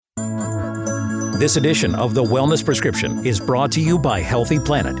This edition of The Wellness Prescription is brought to you by Healthy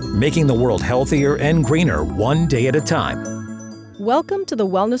Planet, making the world healthier and greener one day at a time. Welcome to The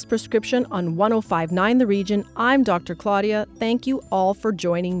Wellness Prescription on 105.9 The Region. I'm Dr. Claudia. Thank you all for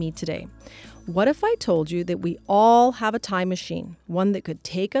joining me today. What if I told you that we all have a time machine, one that could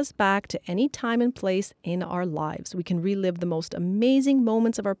take us back to any time and place in our lives? We can relive the most amazing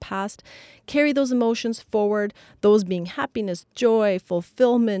moments of our past, carry those emotions forward, those being happiness, joy,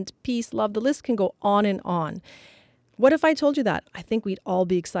 fulfillment, peace, love. The list can go on and on. What if I told you that? I think we'd all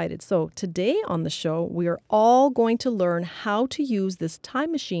be excited. So today on the show, we are all going to learn how to use this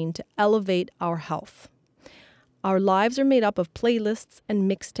time machine to elevate our health. Our lives are made up of playlists and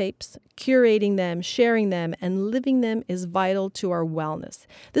mixtapes. Curating them, sharing them, and living them is vital to our wellness.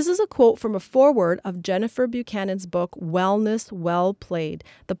 This is a quote from a foreword of Jennifer Buchanan's book, Wellness Well Played,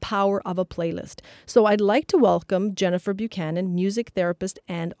 The Power of a Playlist. So I'd like to welcome Jennifer Buchanan, music therapist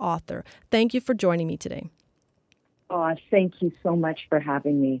and author. Thank you for joining me today. Oh, thank you so much for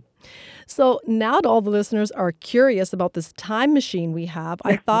having me. So now that all the listeners are curious about this time machine we have,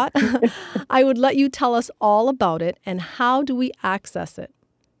 I thought I would let you tell us all about it and how do we access it?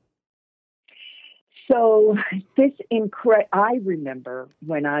 So I remember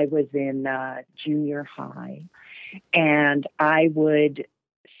when I was in junior high, and I would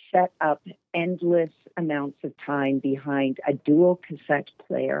set up endless amounts of time behind a dual cassette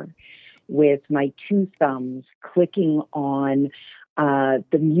player with my two thumbs clicking on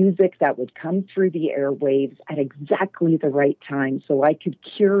the music that would come through the airwaves at exactly the right time so I could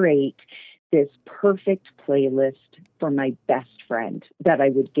curate this perfect playlist for my best friend that I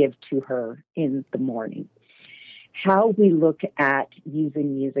would give to her in the morning. How we look at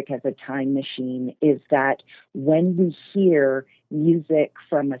using music as a time machine is that when we hear music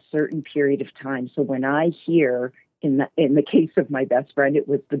from a certain period of time, so when I hear in the case of my best friend, it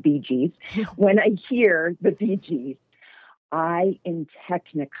was the Bee Gees. When I hear the Bee Gees, I, in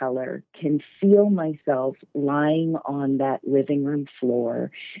Technicolor, can feel myself lying on that living room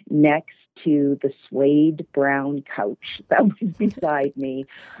floor next to the suede brown couch that was beside me.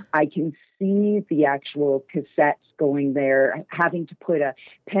 I can see the actual cassettes going there, having to put a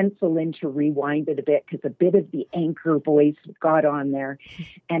pencil in to rewind it a bit because a bit of the anchor voice got on there.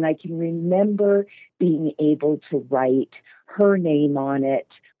 And I can remember being able to write her name on it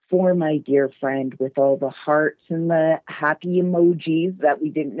for my dear friend with all the hearts and the happy emojis that we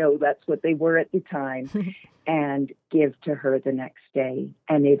didn't know that's what they were at the time and give to her the next day.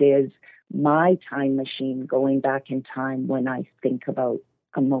 And it is my time machine going back in time when I think about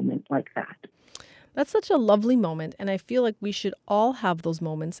a moment like that. That's such a lovely moment. And I feel like we should all have those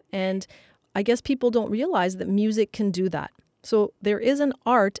moments. And I guess people don't realize that music can do that. So there is an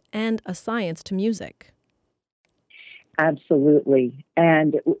art and a science to music. Absolutely.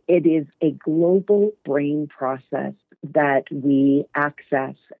 And it is a global brain process that we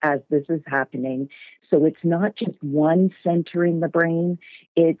access as this is happening. So it's not just one center in the brain,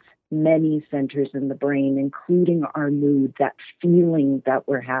 it's many centers in the brain, including our mood, that feeling that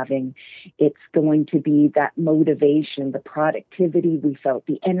we're having. It's going to be that motivation, the productivity we felt,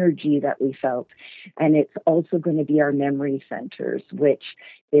 the energy that we felt. And it's also going to be our memory centers, which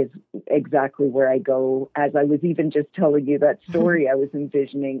is exactly where I go. As I was even just telling you that story, I was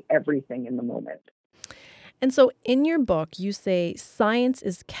envisioning everything in the moment. And so in your book, you say science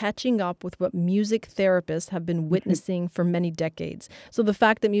is catching up with what music therapists have been witnessing for many decades. So the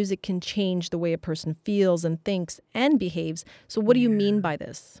fact that music can change the way a person feels and thinks and behaves. So what do you mean by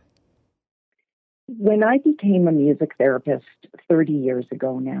this? When I became a music therapist 30 years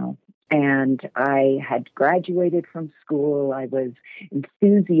ago now, and I had graduated from school, I was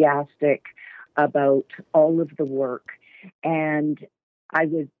enthusiastic about all of the work, and I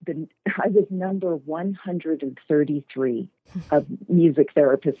was number 133 of music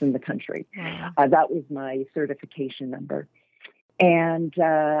therapists in the country. That was my certification number. And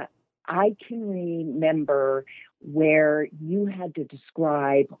I can remember where you had to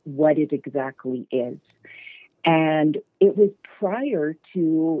describe what it exactly is. And it was prior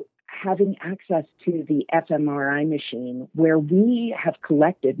to having access to the fMRI machine, where we have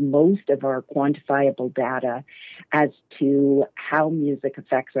collected most of our quantifiable data as to how music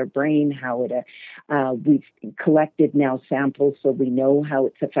affects our brain, how it, we've collected now samples so we know how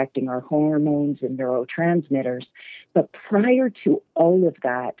it's affecting our hormones and neurotransmitters. But prior to all of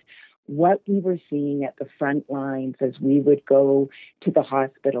that, what we were seeing at the front lines as we would go to the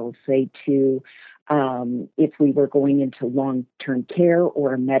hospital, say to if we were going into long-term care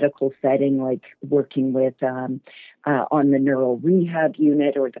or a medical setting, like working with on the neural rehab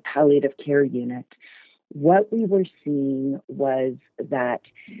unit or the palliative care unit, what we were seeing was that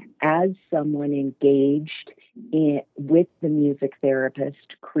as someone engaged with the music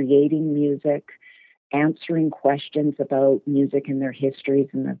therapist, creating music, answering questions about music and their histories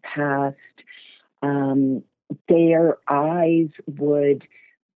in the past, their eyes would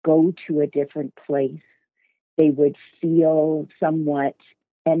go to a different place. They would feel somewhat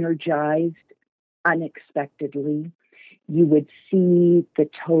energized unexpectedly. You would see the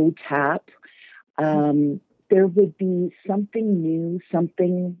toe tap. There would be something new,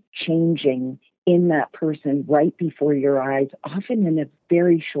 something changing in that person right before your eyes, often in a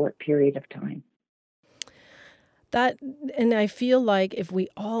very short period of time. And I feel like if we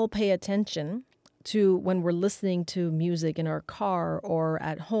all pay attention to when we're listening to music in our car or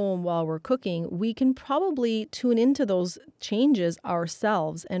at home while we're cooking, we can probably tune into those changes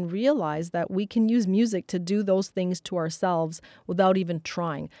ourselves and realize that we can use music to do those things to ourselves without even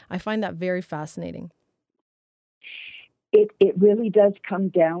trying. I find that very fascinating. It really does come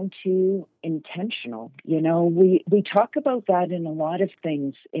down to intentional. We talk about that in a lot of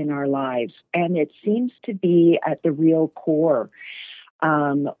things in our lives, and it seems to be at the real core.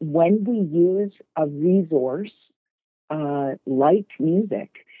 When we use a resource like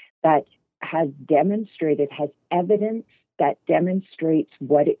music that has evidence that demonstrates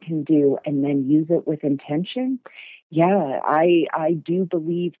what it can do, and then use it with intention, I do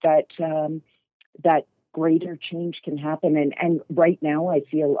believe that that greater change can happen. And right now, I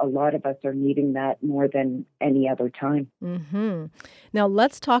feel a lot of us are needing that more than any other time. Mm-hmm. Now,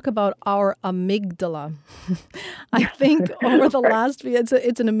 let's talk about our amygdala. I think over the last few,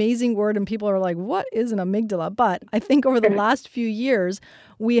 it's an amazing word, and people are like, what is an amygdala? But I think over the last few years,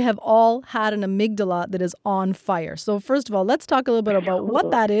 we have all had an amygdala that is on fire. So first of all, let's talk a little bit about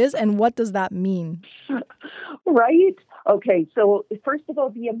what that is and what does that mean? Right? Okay, so first of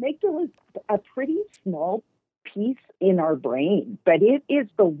all, the amygdala is a pretty small piece in our brain, but it is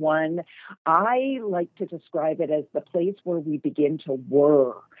the one I like to describe it as the place where we begin to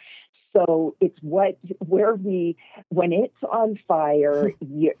whir. So it's when it's on fire,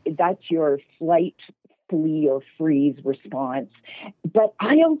 that's your flight, flee, or freeze response. But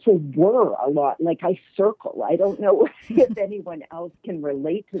I also whir a lot, like I circle. I don't know if anyone else can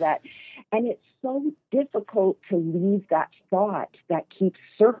relate to that. And it's so difficult to leave that thought that keeps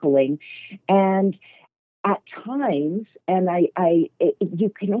circling. And at times, and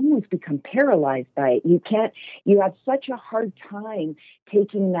you can almost become paralyzed by it. You have such a hard time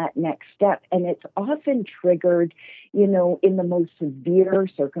taking that next step. And it's often triggered, in the most severe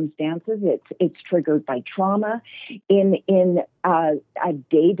circumstances. It's triggered by trauma. In a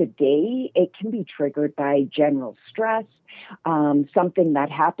day-to-day, it can be triggered by general stress, something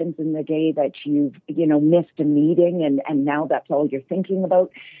that happens in the day that you've, missed a meeting and now that's all you're thinking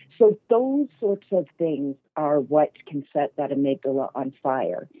about. So those sorts of things are what can set that amygdala on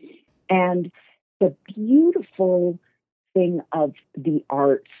fire. And the beautiful thing of the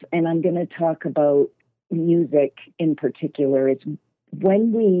arts, and I'm going to talk about music in particular, is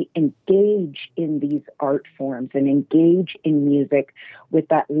when we engage in these art forms and engage in music with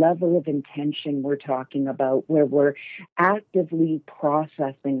that level of intention we're talking about, where we're actively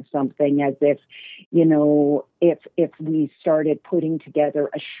processing something as if, if we started putting together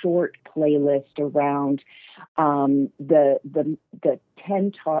a short playlist around the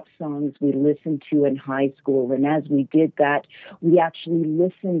 10 top songs we listened to in high school. And as we did that, we actually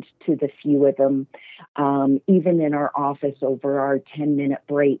listened to the few of them, even in our office over our 10-minute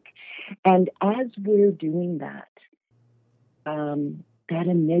break. And as we're doing that, that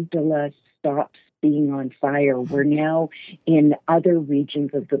amygdala stops being on fire. We're now in other regions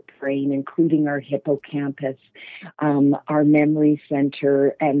of the brain, including our hippocampus, our memory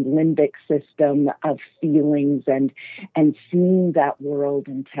center and limbic system of feelings, and seeing that world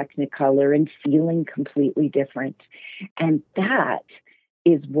in technicolor and feeling completely different. And that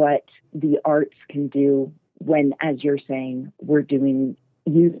is what the arts can do when, as you're saying, we're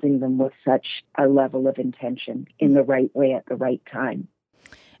using them with such a level of intention in the right way at the right time.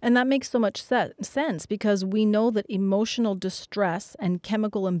 And that makes so much sense because we know that emotional distress and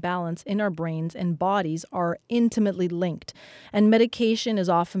chemical imbalance in our brains and bodies are intimately linked. And medication is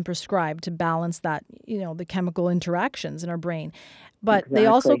often prescribed to balance that, the chemical interactions in our brain. But They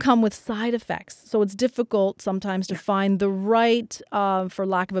also come with side effects. So it's difficult sometimes to find the right, for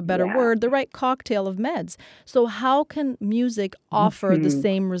lack of a better word, the right cocktail of meds. So how can music offer the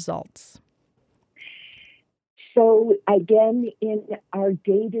same results? So again, in our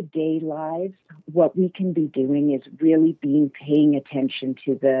day-to-day lives, what we can be doing is really paying attention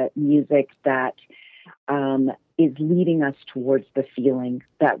to the music that is leading us towards the feeling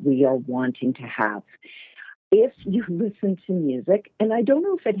that we are wanting to have. If you listen to music, and I don't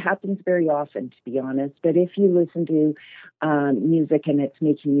know if it happens very often, to be honest, but if you listen to music and it's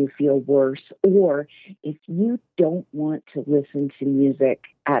making you feel worse, or if you don't want to listen to music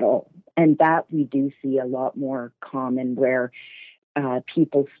at all, and that we do see a lot more common where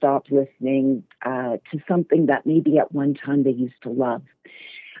people stop listening to something that maybe at one time they used to love.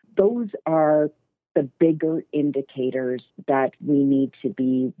 Those are the bigger indicators that we need to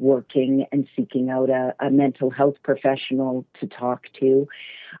be working and seeking out a mental health professional to talk to.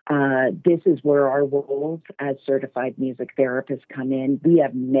 This is where our roles as certified music therapists come in. We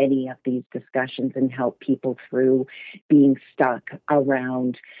have many of these discussions and help people through being stuck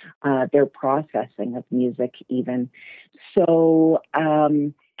around their processing of music even. So,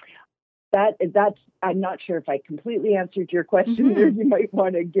 that's I'm not sure if I completely answered your question. Or you might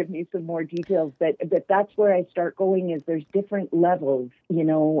want to give me some more details, but that's where I start going is there's different levels,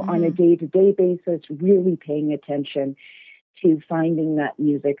 on a day-to-day basis, really paying attention to finding that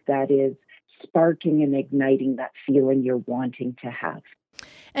music that is sparking and igniting that feeling you're wanting to have.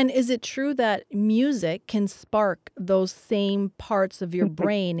 And is it true that music can spark those same parts of your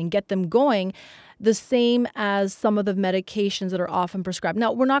brain and get them going the same as some of the medications that are often prescribed?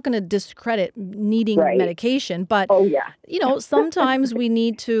 Now, we're not going to discredit needing medication, but sometimes we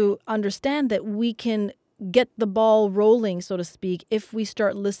need to understand that we can get the ball rolling, so to speak, if we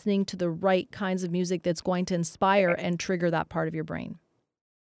start listening to the right kinds of music that's going to inspire and trigger that part of your brain.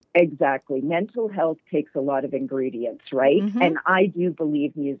 Exactly. Mental health takes a lot of ingredients, right? And I do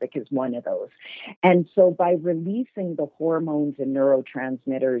believe music is one of those. And so by releasing the hormones and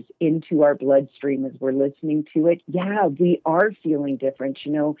neurotransmitters into our bloodstream as we're listening to it, we are feeling different.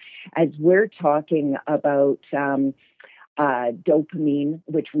 As we're talking about dopamine,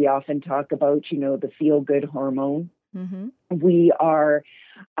 which we often talk about, the feel-good hormone, we are,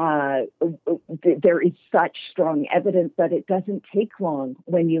 there is such strong evidence that it doesn't take long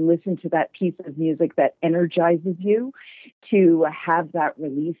when you listen to that piece of music that energizes you to have that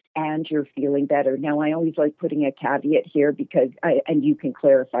released and you're feeling better. Now, I always like putting a caveat here because, and you can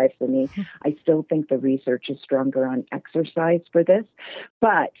clarify for me, I still think the research is stronger on exercise for this,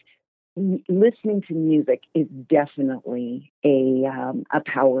 but listening to music is definitely a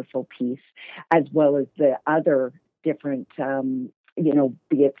powerful piece, as well as the other different, be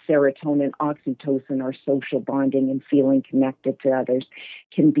it serotonin, oxytocin, or social bonding and feeling connected to others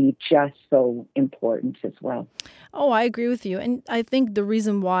can be just so important as well. Oh, I agree with you. And I think the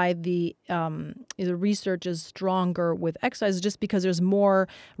reason why the research is stronger with exercise is just because there's more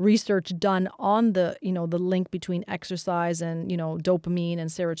research done on the link between exercise and, dopamine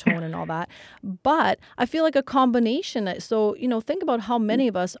and serotonin and all that. But I feel like a combination. So, think about how many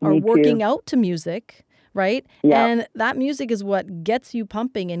of us are working out to music. Right? Yep. And that music is what gets you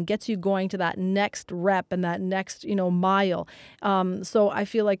pumping and gets you going to that next rep and that next, mile. So I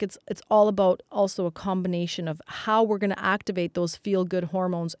feel like it's all about also a combination of how we're going to activate those feel-good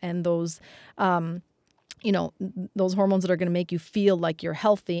hormones and those, those hormones that are going to make you feel like you're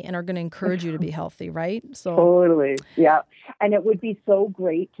healthy and are going to encourage you to be healthy, right? So totally. Yeah. And it would be so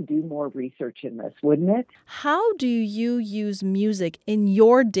great to do more research in this, wouldn't it? How do you use music in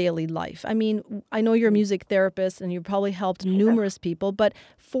your daily life? I mean, I know you're a music therapist and you've probably helped numerous people, but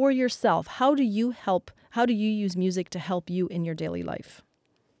for yourself, how do you use music to help you in your daily life?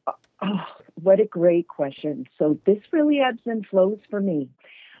 Oh, what a great question. So this really ebbs and flows for me.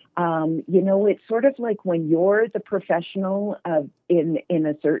 It's sort of like when you're the professional in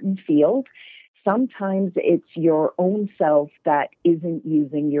a certain field, sometimes it's your own self that isn't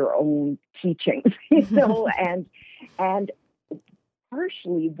using your own teachings, and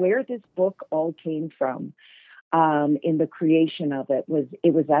partially where this book all came from in the creation of it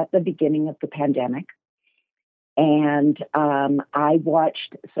was at the beginning of the pandemic. And I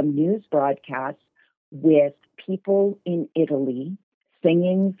watched some news broadcasts with people in Italy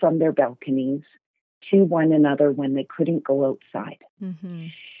singing from their balconies to one another when they couldn't go outside.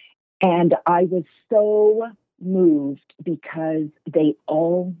 And I was so moved because they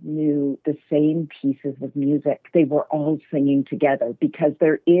all knew the same pieces of music. They were all singing together because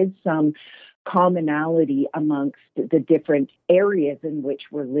there is some commonality amongst the different areas in which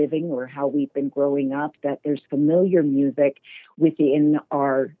we're living or how we've been growing up, that there's familiar music within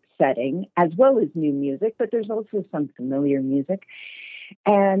our setting as well as new music, but there's also some familiar music.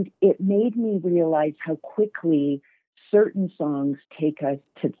 And it made me realize how quickly certain songs take us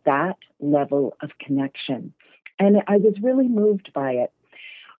to that level of connection. And I was really moved by it.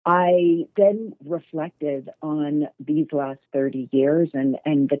 I then reflected on these last 30 years and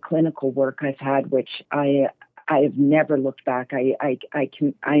the clinical work I've had, which I have never looked back. I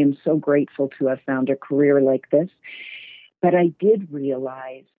am so grateful to have found a career like this. But I did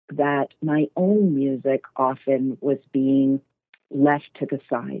realize that my own music often was being left to the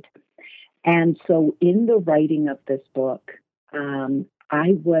side. And so in the writing of this book,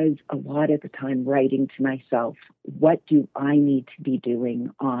 I was a lot of the time writing to myself, what do I need to be doing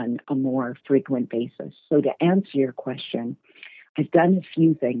on a more frequent basis? So to answer your question, I've done a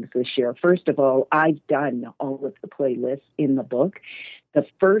few things this year. First of all, I've done all of the playlists in the book. The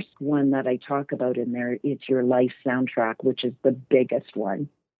first one that I talk about in there is your life soundtrack, which is the biggest one.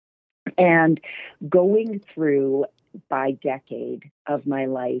 And going through by decade of my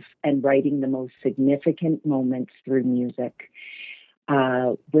life and writing the most significant moments through music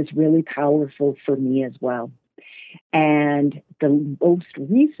was really powerful for me as well. And the most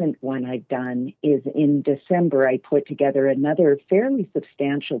recent one I've done is in December, I put together another fairly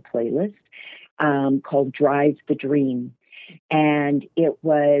substantial playlist called Drive the Dream. And it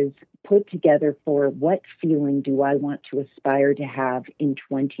was put together for what feeling do I want to aspire to have in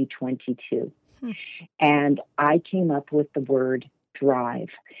 2022. And I came up with the word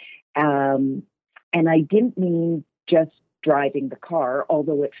drive. And I didn't mean just driving the car,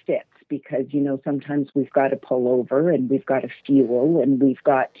 although it fits because, sometimes we've got to pull over and we've got to fuel and we've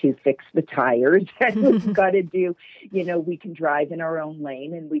got to fix the tires and we've got to do, we can drive in our own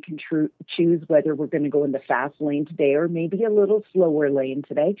lane and we can choose whether we're going to go in the fast lane today or maybe a little slower lane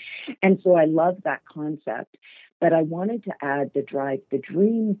today. And so I love that concept. But I wanted to add the Drive the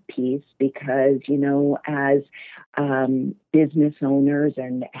Dream piece because, as business owners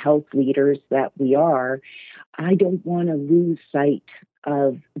and health leaders that we are, I don't want to lose sight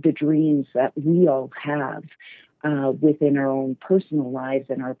of the dreams that we all have within our own personal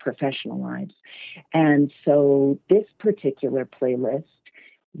lives and our professional lives. And so this particular playlist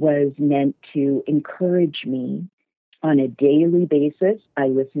was meant to encourage me on a daily basis. I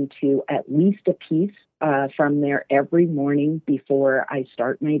listen to at least a piece from there every morning before I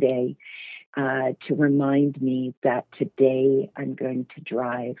start my day to remind me that today I'm going to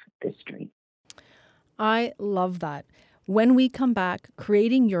drive this dream. I love that. When we come back,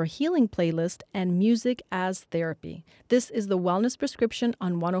 creating your healing playlist and music as therapy. This is the Wellness Prescription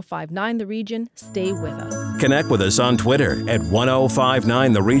on 105.9 The Region. Stay with us. Connect with us on Twitter at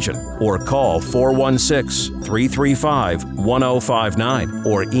 1059 The Region or call 416-335-1059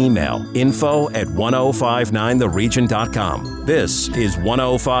 or email info@1059theregion.com. This is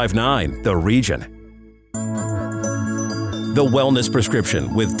 1059 The Region. The Wellness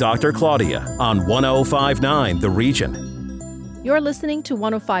Prescription with Dr. Claudia on 1059 The Region. You're listening to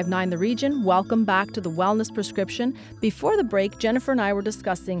 105.9 The Region. Welcome back to the Wellness Prescription. Before the break, Jennifer and I were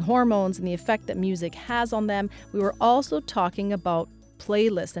discussing hormones and the effect that music has on them. We were also talking about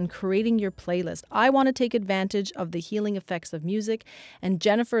playlists and creating your playlist. I want to take advantage of the healing effects of music, and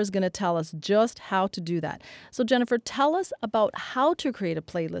Jennifer is going to tell us just how to do that. So Jennifer, tell us about how to create a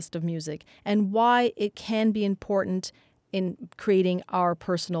playlist of music and why it can be important in creating our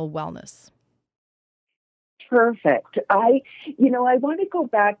personal wellness. Perfect. I want to go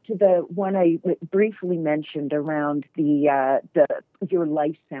back to the one I briefly mentioned around the your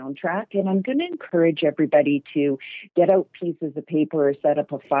life soundtrack, and I'm going to encourage everybody to get out pieces of paper or set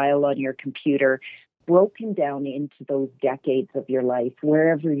up a file on your computer broken down into those decades of your life,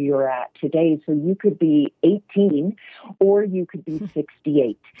 wherever you're at today. So you could be 18 or you could be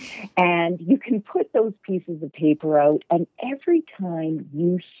 68. And you can put those pieces of paper out, and every time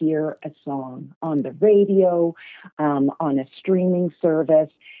you hear a song on the radio, on a streaming service,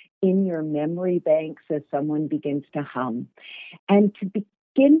 in your memory banks as someone begins to hum, and to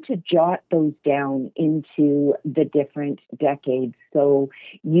begin to jot those down into the different decades so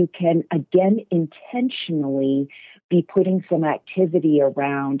you can, again, intentionally be putting some activity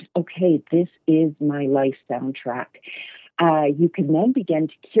around, okay, this is my life soundtrack. You can then begin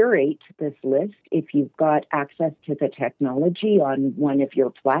to curate this list if you've got access to the technology on one of your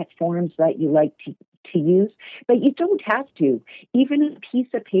platforms that you like to use, but you don't have to. Even a piece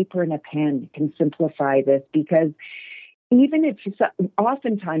of paper and a pen can simplify this, because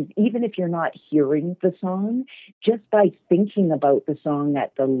oftentimes, even if you're not hearing the song, just by thinking about the song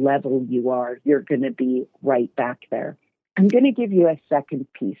at the level you are, you're going to be right back there. I'm going to give you a second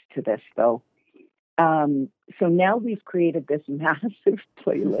piece to this, though. So now we've created this massive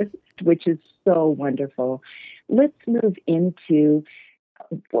playlist, which is so wonderful. Let's move into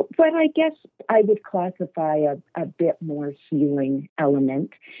what I guess I would classify a bit more healing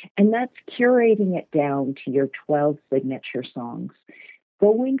element, and that's curating it down to your 12 signature songs.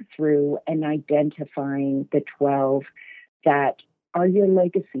 going through and identifying the 12 that are your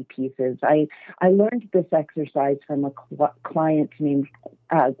legacy pieces. I learned this exercise from a client named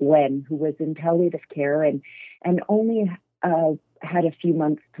Gwen, who was in palliative care and only had a few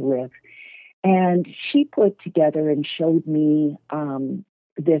months to live. And she put together and showed me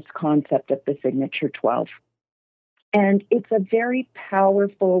this concept of the signature 12. And it's a very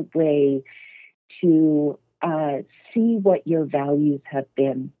powerful way to see what your values have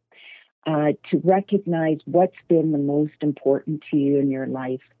been, to recognize what's been the most important to you in your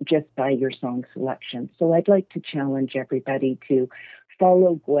life just by your song selection. So I'd like to challenge everybody to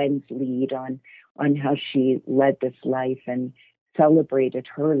follow Gwen's lead on how she led this life and celebrated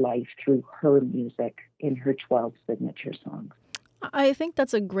her life through her music in her 12 signature songs. I think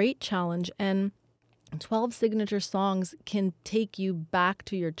that's a great challenge, and 12 signature songs can take you back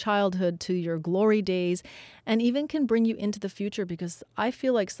to your childhood, to your glory days, and even can bring you into the future, because I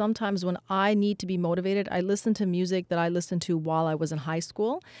feel like sometimes when I need to be motivated, I listen to music that I listened to while I was in high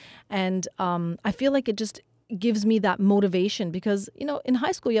school. And I feel like it just gives me that motivation because, in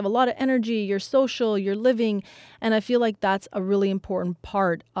high school, you have a lot of energy, you're social, you're living. And I feel like that's a really important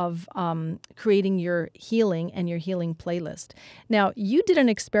part of creating your healing and your healing playlist. Now, you did an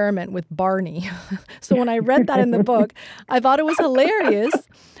experiment with Barney. So when I read that in the book, I thought it was hilarious,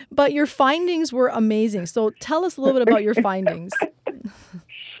 but your findings were amazing. So tell us a little bit about your findings.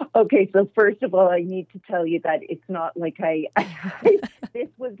 Okay, so first of all, I need to tell you that it's not like this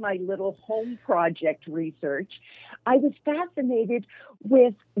was my little home project research. I was fascinated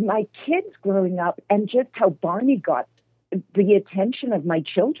with my kids growing up and just how Barney got the attention of my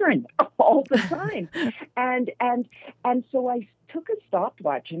children all the time. And so I took a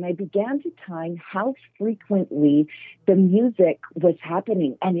stopwatch and I began to time how frequently the music was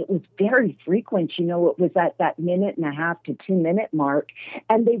happening. And it was very frequent. It was at that 1.5 to 2 minute mark.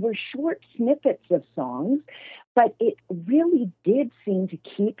 And they were short snippets of songs, but it really did seem to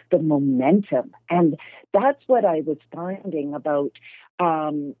keep the momentum. And that's what I was finding about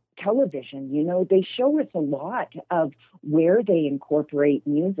television. They show us a lot of where they incorporate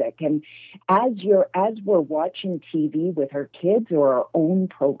music. And as we're watching TV with our kids or our own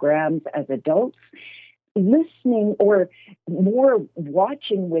programs as adults, listening or more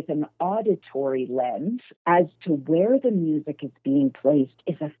watching with an auditory lens as to where the music is being placed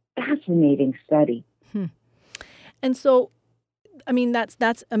is a fascinating study. And so,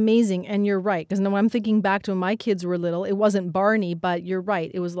 that's amazing. And you're right. Because when I'm thinking back to when my kids were little, it wasn't Barney, but you're right.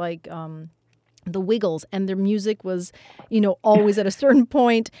 It was like the Wiggles, and their music was, always at a certain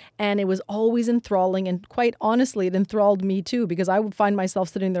point, and it was always enthralling. And quite honestly, it enthralled me too, because I would find myself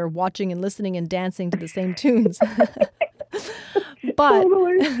sitting there watching and listening and dancing to the same tunes. But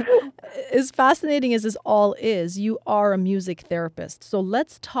as fascinating as this all is, you are a music therapist. So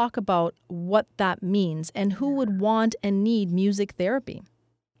let's talk about what that means and who would want and need music therapy.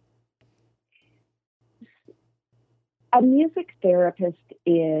 A music therapist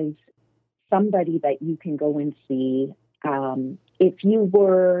is somebody that you can go and see. You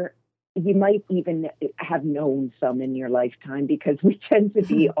might even have known some in your lifetime, because we tend to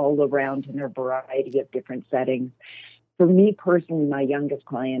be all around in a variety of different settings. For me personally, my youngest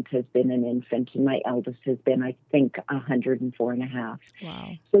client has been an infant, and my eldest has been, I think, 104 and a half.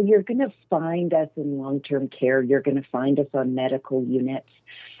 Wow. So you're going to find us in long-term care. You're going to find us on medical units.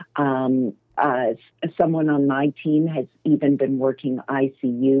 Someone on my team has even been working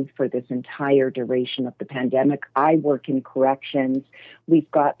ICU for this entire duration of the pandemic. I work in corrections.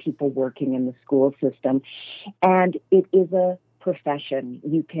 We've got people working in the school system. And it is a profession.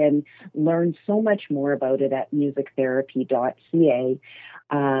 You can learn so much more about it at musictherapy.ca.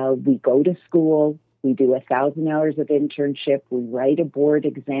 We go to school. We do 1,000 hours of internship. We write a board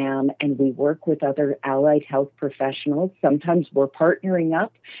exam, and we work with other allied health professionals. Sometimes we're partnering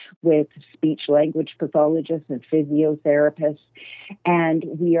up with speech language pathologists and physiotherapists, and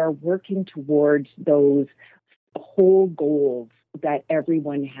we are working towards those whole goals that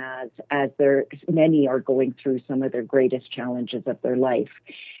everyone has, as many are going through some of their greatest challenges of their life.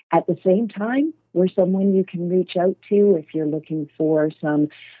 At the same time, we're someone you can reach out to if you're looking for some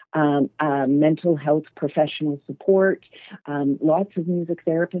mental health professional support. Lots of music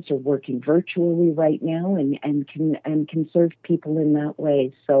therapists are working virtually right now and can serve people in that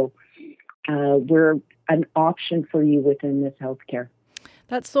way. So we're an option for you within this healthcare.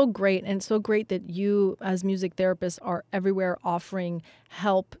 That's so great. And so great that you, as music therapists, are everywhere offering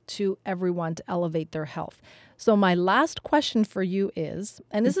help to everyone to elevate their health. So my last question for you is,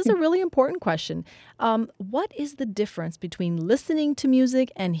 and this is a really important question, what is the difference between listening to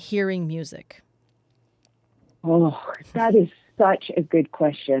music and hearing music? Oh, that is such a good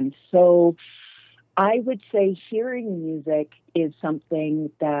question. So I would say hearing music is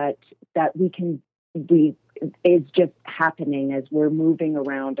something that is just happening as we're moving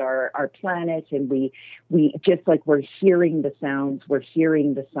around our planet, and we just like we're hearing the sounds, we're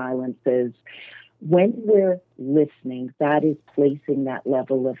hearing the silences. When we're listening, that is placing that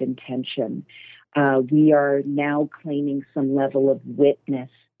level of intention. We are now claiming some level of witness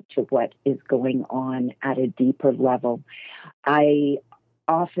to what is going on at a deeper level. I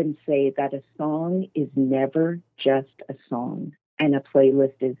often say that a song is never just a song, and a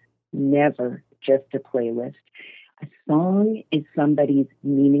playlist is never just a playlist. A song is somebody's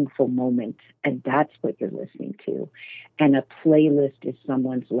meaningful moment, and that's what you're listening to. And a playlist is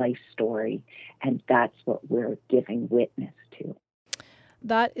someone's life story, and that's what we're giving witness to.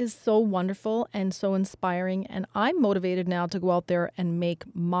 That is so wonderful and so inspiring. And I'm motivated now to go out there and make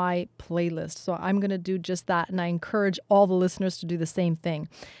my playlist. So I'm going to do just that. And I encourage all the listeners to do the same thing.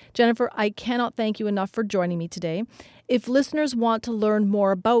 Jennifer, I cannot thank you enough for joining me today. If listeners want to learn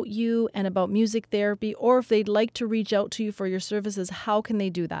more about you and about music therapy, or if they'd like to reach out to you for your services, how can they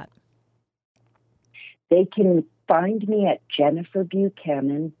do that? They can find me at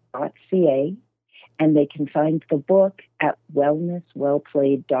jenniferbuchanan.ca. And they can find the book at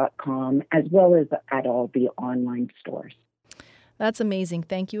wellnesswellplayed.com, as well as at all the online stores. That's amazing.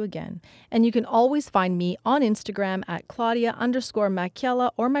 Thank you again. And you can always find me on Instagram at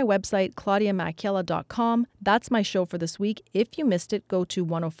Claudia_Macchiella or my website, claudiamacchiella.com. That's my show for this week. If you missed it, go to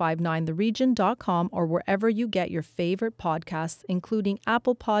 1059theregion.com or wherever you get your favorite podcasts, including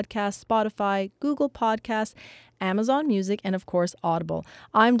Apple Podcasts, Spotify, Google Podcasts, Amazon Music, and of course, Audible.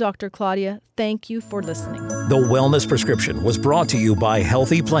 I'm Dr. Claudia. Thank you for listening. The Wellness Prescription was brought to you by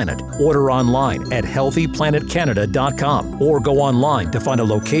Healthy Planet. Order online at healthyplanetcanada.com or go online to find a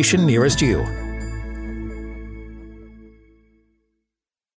location nearest you.